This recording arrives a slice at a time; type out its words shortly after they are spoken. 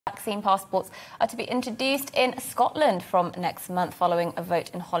Vaccine passports are to be introduced in Scotland from next month following a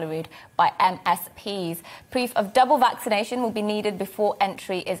vote in Holyrood by MSPs. Proof of double vaccination will be needed before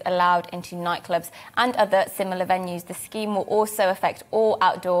entry is allowed into nightclubs and other similar venues. The scheme will also affect all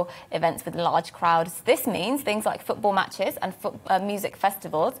outdoor events with large crowds. This means things like football matches and music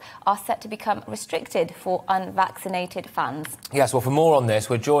festivals are set to become restricted for unvaccinated fans. Yes, well, for more on this,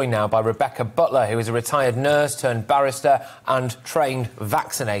 we're joined now by Rebecca Butler, who is a retired nurse turned barrister and trained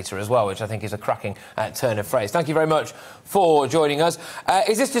vaccinator as well, which I think is a cracking turn of phrase. Thank you very much for joining us.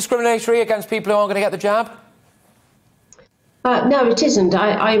 Is this discriminatory against people who aren't going to get the jab? No, it isn't.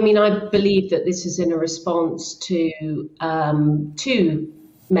 I mean, I believe that this is in a response to two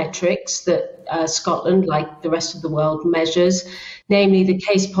metrics that Scotland, like the rest of the world, measures, namely the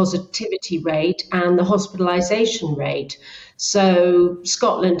case positivity rate and the hospitalisation rate. So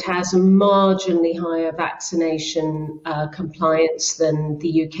Scotland has a marginally higher vaccination compliance than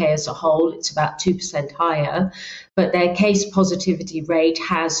the UK as a whole. It's about 2% higher, but their case positivity rate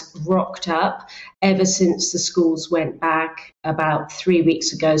has rocked up ever since the schools went back about 3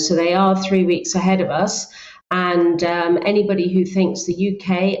 weeks ago. So they are 3 weeks ahead of us. And anybody who thinks the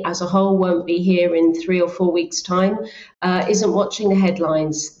UK as a whole won't be here in 3 or 4 weeks' time isn't watching the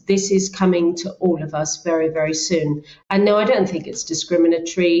headlines. This is coming to all of us very, very soon. And no, I don't think it's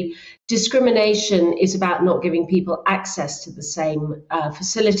discriminatory. Discrimination is about not giving people access to the same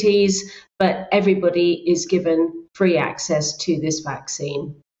facilities, but everybody is given free access to this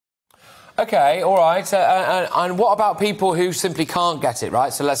vaccine. OK, all right. And what about people who simply can't get it,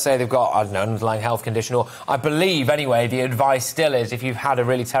 right? So let's say they've got, I don't know, an underlying health condition, or I believe, anyway, the advice still is if you've had a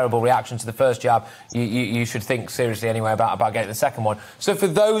really terrible reaction to the first jab, you should think seriously anyway about getting the second one. So for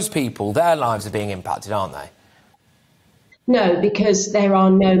those people, their lives are being impacted, aren't they? No, because there are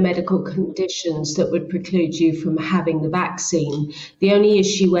no medical conditions that would preclude you from having the vaccine. The only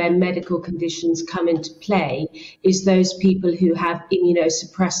issue where medical conditions come into play is those people who have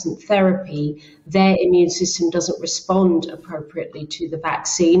immunosuppressant therapy. Their immune system doesn't respond appropriately to the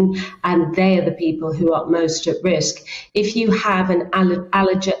vaccine, and they are the people who are most at risk. If you have an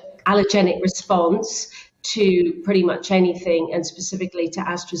allergenic response to pretty much anything, and specifically to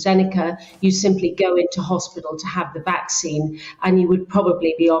AstraZeneca, you simply go into hospital to have the vaccine, and you would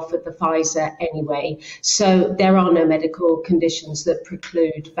probably be offered the Pfizer anyway. So there are no medical conditions that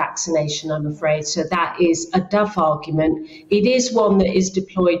preclude vaccination, I'm afraid. So that is a duff argument. It is one that is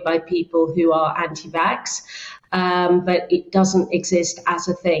deployed by people who are anti-vax, but it doesn't exist as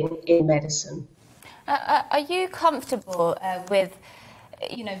a thing in medicine. Are you comfortable with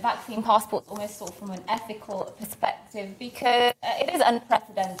vaccine passports almost sort of from an ethical perspective, because it is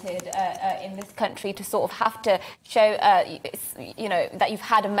unprecedented in this country to sort of have to show, that you've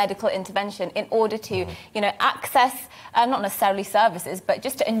had a medical intervention in order to, access not necessarily services, but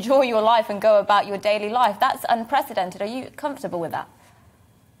just to enjoy your life and go about your daily life. That's unprecedented. Are you comfortable with that?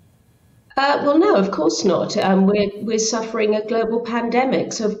 Well, no, of course not. We're suffering a global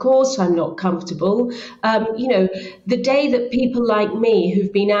pandemic, so of course I'm not comfortable. The day that people like me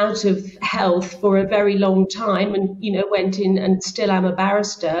who've been out of health for a very long time and, went in and still am a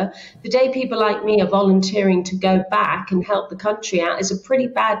barrister, the day people like me are volunteering to go back and help the country out is a pretty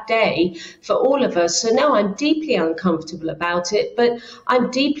bad day for all of us. So no, I'm deeply uncomfortable about it, but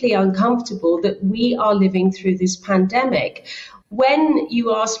I'm deeply uncomfortable that we are living through this pandemic. When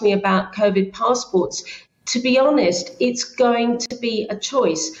you ask me about COVID passports, to be honest, it's going to be a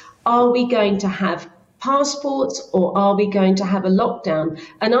choice. Are we going to have passports or are we going to have a lockdown?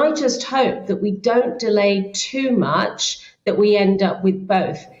 And I just hope that we don't delay too much, that we end up with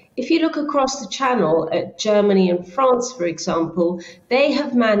both. If you look across the channel at Germany and France, for example, they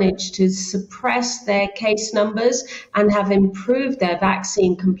have managed to suppress their case numbers and have improved their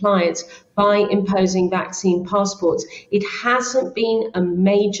vaccine compliance by imposing vaccine passports. It hasn't been a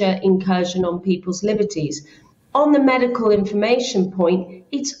major incursion on people's liberties. On the medical information point,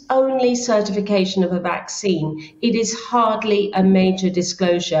 it's only certification of a vaccine. It is hardly a major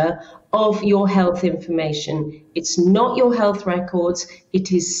disclosure of your health information. It's not your health records.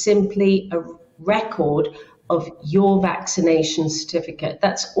 It is simply a record of your vaccination certificate.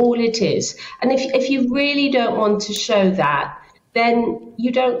 That's all it is. And if you really don't want to show that, then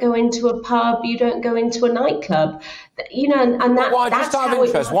you don't go into a pub, you don't go into a nightclub, and that. Why? Just out of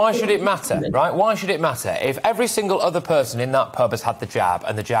interest, why should it matter, right? Why should it matter if every single other person in that pub has had the jab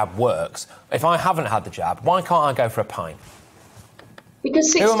and the jab works? If I haven't had the jab, why can't I go for a pint?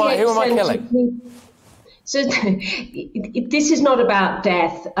 Because 68% who am I killing? So this is not about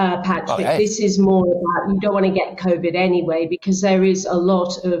death, Patrick. Okay. This is more about you don't want to get COVID anyway, because there is a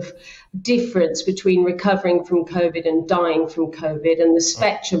lot of difference between recovering from COVID and dying from COVID, and the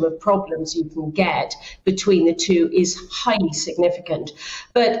spectrum of problems you can get between the two is highly significant.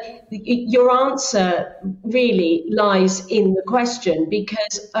 But your answer really lies in the question,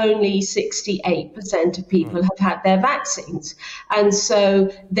 because only 68% of people have had their vaccines. And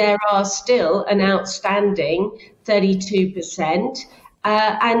so there are still an outstanding 32%.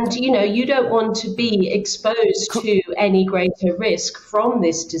 And, you don't want to be exposed to any greater risk from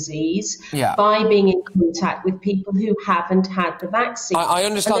this disease by being in contact with people who haven't had the vaccine. I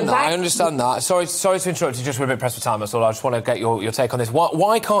understand that. I understand that. Sorry to interrupt you, just we're a bit pressed for time, that's all. I just want to get your take on this.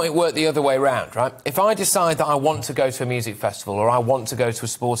 Why can't it work the other way around, right? If I decide that I want to go to a music festival or I want to go to a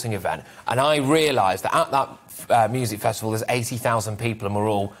sporting event, and I realise that at that music festival there's 80,000 people and we're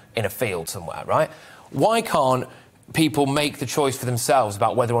all in a field somewhere, right? Why can't people make the choice for themselves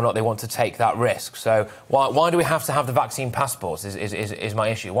about whether or not they want to take that risk? So why do we have to have the vaccine passports is my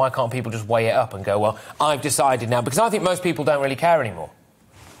issue. Why can't people just weigh it up and go, well, I've decided now? Because I think most people don't really care anymore.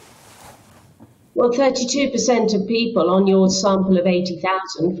 Well, 32% of people on your sample of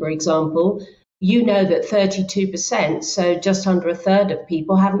 80,000, for example, you know that 32%, so just under a third of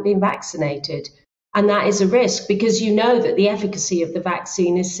people, haven't been vaccinated. And that is a risk, because you know that the efficacy of the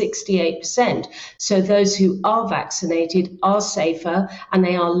vaccine is 68%. So those who are vaccinated are safer and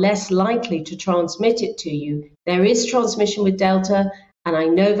they are less likely to transmit it to you. There is transmission with Delta, and I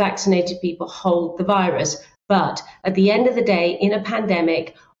know vaccinated people hold the virus. But at the end of the day, in a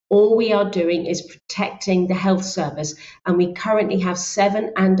pandemic, all we are doing is protecting the health service. And we currently have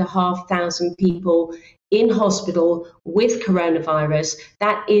 7,500 people in hospital with coronavirus.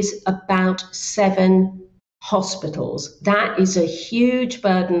 That is about 7 hospitals. That is a huge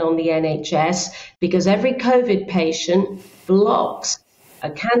burden on the NHS, because every COVID patient blocks a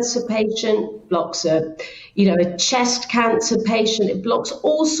cancer patient, blocks a chest cancer patient. It blocks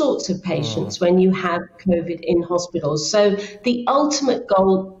all sorts of patients when you have COVID in hospitals. So the ultimate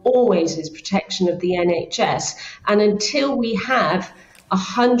goal always is protection of the NHS. And until we have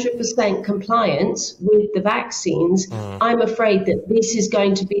 100% compliance with the vaccines, I'm afraid that this is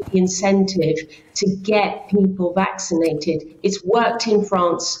going to be the incentive to get people vaccinated. It's worked in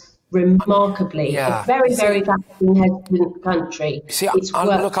France remarkably. A very, very vaccine-hesitant country.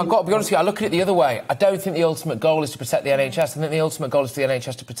 Look, I've got to be honest with you, I look at it the other way. I don't think the ultimate goal is to protect the NHS. I think the ultimate goal is for the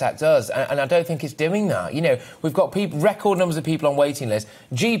NHS to protect us, and I don't think it's doing that. We've got record numbers of people on waiting lists.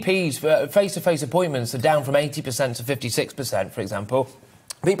 GPs for face-to-face appointments are down from 80% to 56%, for example.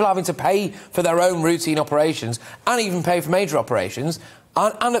 People having to pay for their own routine operations and even pay for major operations.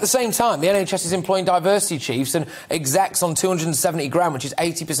 And at the same time, the NHS is employing diversity chiefs and execs on 270 grand, which is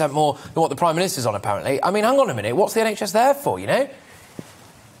 80% more than what the Prime Minister's on, apparently. I mean, hang on a minute. What's the NHS there for,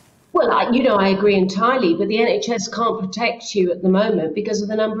 Well, I agree entirely, but the NHS can't protect you at the moment because of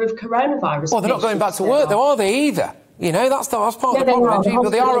the number of coronavirus. Well, they're not going back to work, though, are they, either? That's part of the problem.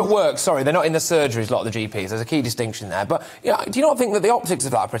 They are at work, sorry, they're not in the surgeries, a lot of the GPs. There's a key distinction there. But do you not think that the optics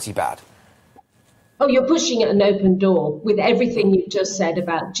of that are pretty bad? Oh, you're pushing at an open door with everything you've just said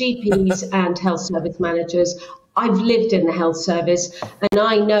about GPs and health service managers. I've lived in the health service, and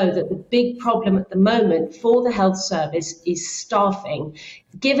I know that the big problem at the moment for the health service is staffing.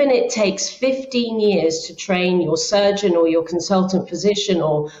 Given it takes 15 years to train your surgeon or your consultant physician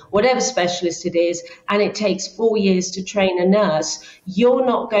or whatever specialist it is, and it takes 4 years to train a nurse, you're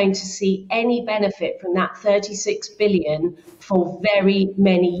not going to see any benefit from that 36 billion for very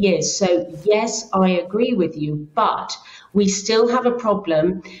many years. So yes, I agree with you, but we still have a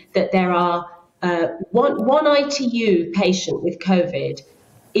problem that there are one ITU patient with COVID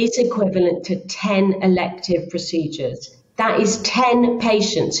is equivalent to 10 elective procedures. That is 10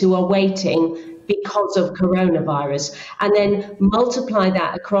 patients who are waiting because of coronavirus. And then multiply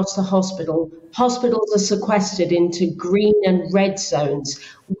that across the hospital. Hospitals are sequestered into green and red zones.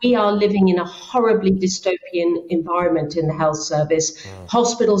 We are living in a horribly dystopian environment in the health service.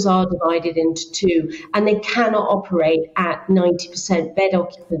 Hospitals are divided into 2, and they cannot operate at 90% bed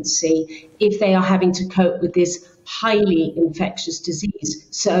occupancy if they are having to cope with this highly infectious disease.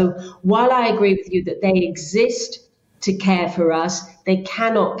 So while I agree with you that they exist to care for us, they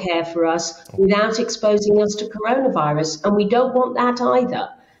cannot care for us without exposing us to coronavirus, and we don't want that either.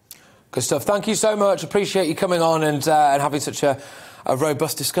 Good stuff. Thank you so much. Appreciate you coming on and having such a a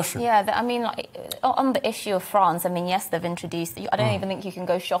robust discussion. Yeah, I mean, like, on the issue of France, I mean, yes, they've introduced... I don't even think you can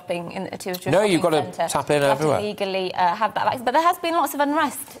go shopping to a shopping No, you've got centre. to tap in everywhere. To legally have that vaccine. But there has been lots of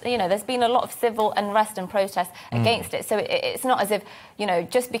unrest. You know, there's been a lot of civil unrest and protests against it. So it's not as if, you know,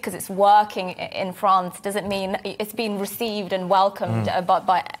 just because it's working in France doesn't mean it's been received and welcomed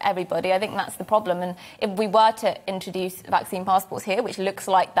by everybody. I think that's the problem. And if we were to introduce vaccine passports here, which looks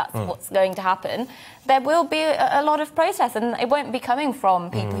like that's what's going to happen, there will be a lot of protests, and it won't be coming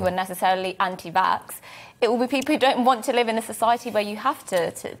from people who are necessarily anti-vax. It will be people who don't want to live in a society where you have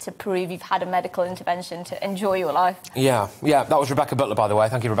to prove you've had a medical intervention to enjoy your life. Yeah, that was Rebecca Butler, by the way.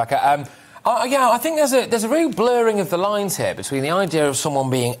 Thank you, Rebecca. Yeah, I think there's a real blurring of the lines here between the idea of someone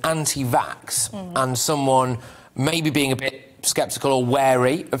being anti-vax and someone maybe being a bit sceptical or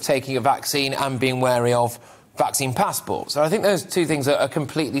wary of taking a vaccine and being wary of vaccine passports. So I think those two things are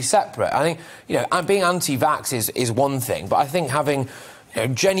completely separate. I think, you know, being anti-vax is one thing, but I think having, you know,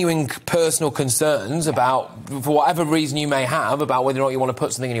 genuine personal concerns about, for whatever reason you may have, about whether or not you want to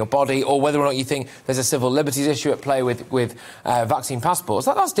put something in your body or whether or not you think there's a civil liberties issue at play with vaccine passports,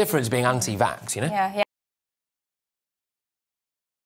 that's different to being anti-vax, you know? Yeah.